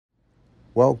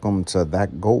Welcome to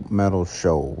That Goat Metal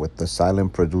Show with the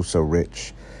silent producer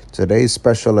Rich. Today's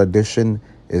special edition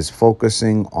is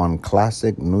focusing on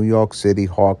classic New York City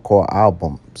hardcore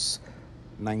albums.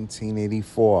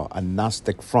 1984,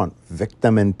 Agnostic Front,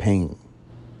 Victim in Pain.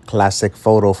 Classic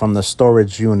photo from the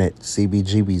Storage Unit,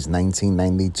 CBGB's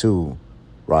 1992,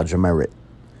 Roger Merritt.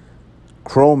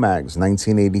 Cro-Mags,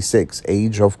 1986,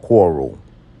 Age of Quarrel.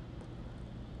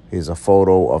 Here's a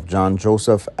photo of John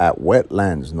Joseph at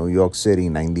Wetlands, New York City,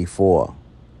 94.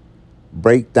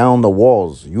 Break Down the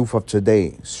Walls, Youth of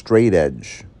Today, Straight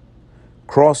Edge.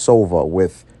 Crossover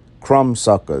with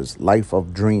Crumbsuckers, Life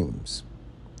of Dreams.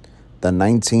 The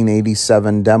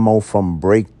 1987 demo from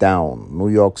Breakdown, New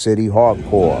York City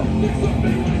Hardcore.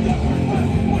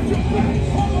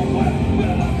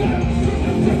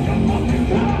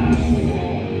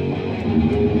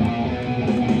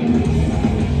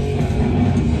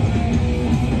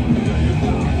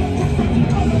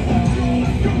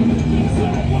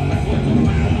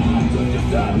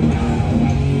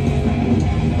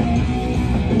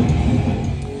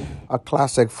 A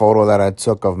classic photo that I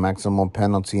took of Maximum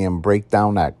Penalty and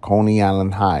Breakdown at Coney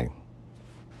Island High.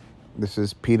 This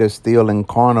is Peter Steele and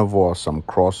Carnivore, some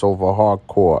crossover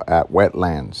hardcore at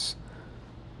Wetlands.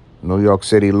 New York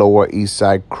City Lower East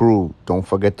Side crew, Don't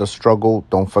Forget the Struggle,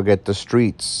 Don't Forget the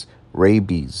Streets,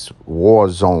 Rabies, War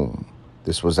Zone.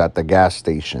 This was at the gas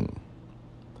station.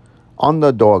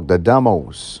 Underdog, the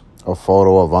demos. A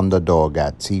photo of Underdog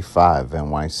at T5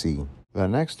 NYC. The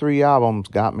next three albums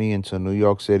got me into New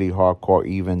York City hardcore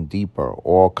even deeper,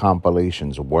 all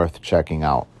compilations worth checking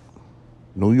out.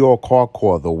 New York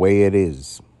Hardcore The Way It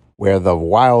Is, Where the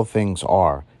Wild Things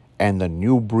Are, and the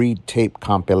New Breed tape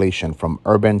compilation from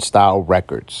Urban Style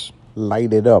Records.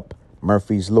 Light It Up,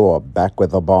 Murphy's Law, Back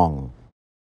with a Bong.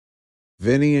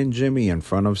 Vinny and Jimmy in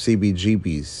front of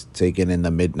CBGB's, taken in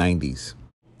the mid-90s.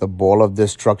 The Ball of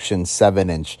Destruction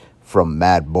 7-inch from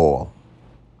Madball.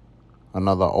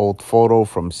 Another old photo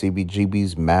from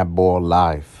CBGB's Madball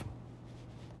Live.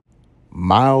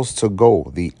 Miles to Go,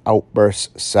 the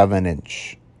Outburst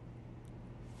 7-inch.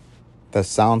 The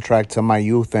soundtrack to my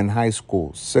youth in high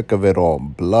school, Sick of It All,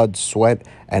 Blood, Sweat,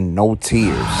 and No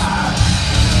Tears.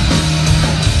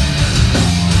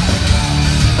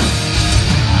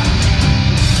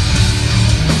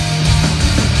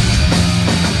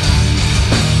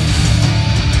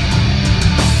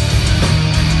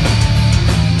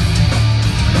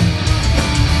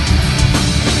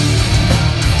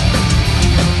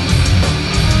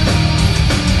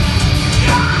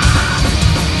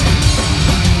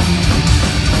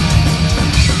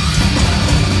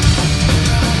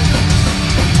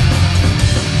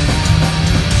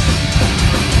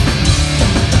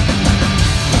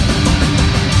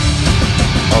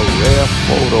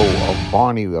 Photo of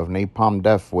Barney of Napalm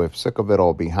Death with Sick of It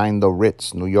All behind the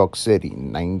Ritz, New York City,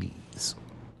 90s.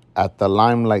 At the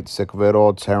Limelight, Sick of It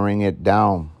All tearing it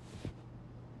down.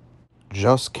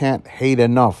 Just Can't Hate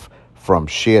Enough from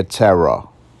Sheer Terror.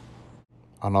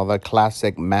 Another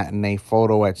classic matinee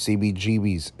photo at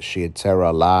CBGB's Sheer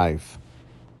Terror Live.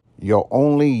 You're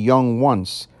Only Young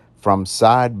Once from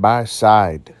Side by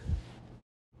Side.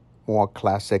 More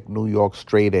classic New York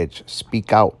straight edge,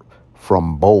 Speak Out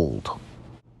from Bold.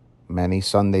 Many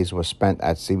Sundays were spent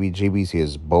at CBGB's.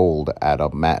 Here's Bold at a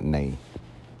matinee.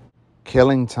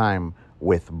 Killing Time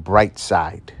with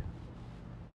Brightside.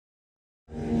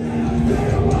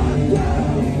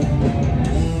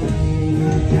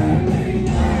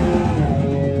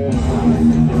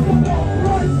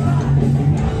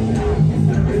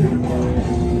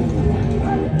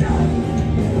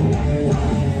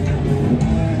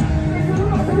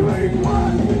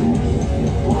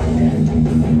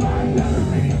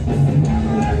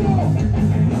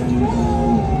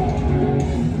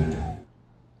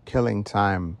 Killing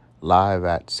Time live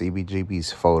at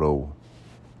CBGB's photo.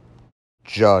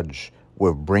 Judge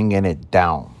with Bringing It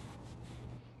Down.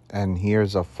 And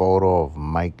here's a photo of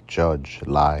Mike Judge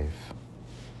live.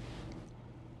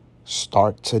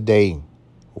 Start Today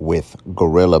with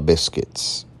Gorilla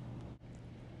Biscuits.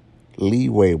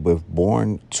 Leeway with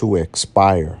Born to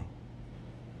Expire.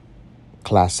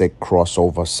 Classic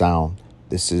crossover sound.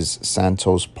 This is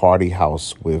Santos Party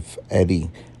House with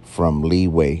Eddie from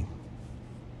Leeway.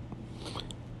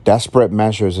 Desperate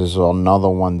Measures is another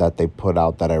one that they put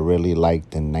out that I really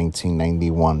liked in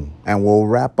 1991. And we'll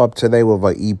wrap up today with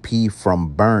an EP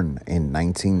from Burn in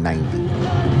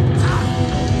 1990.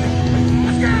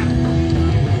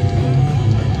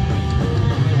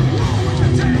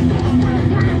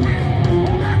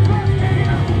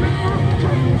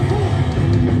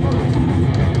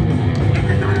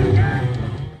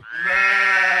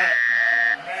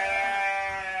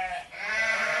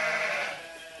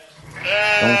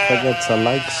 Don't forget to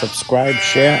like, subscribe,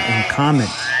 share, and comment.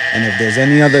 And if there's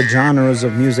any other genres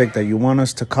of music that you want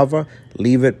us to cover,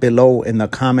 leave it below in the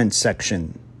comment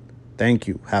section. Thank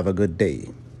you. Have a good day.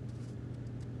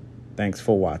 Thanks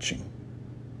for watching.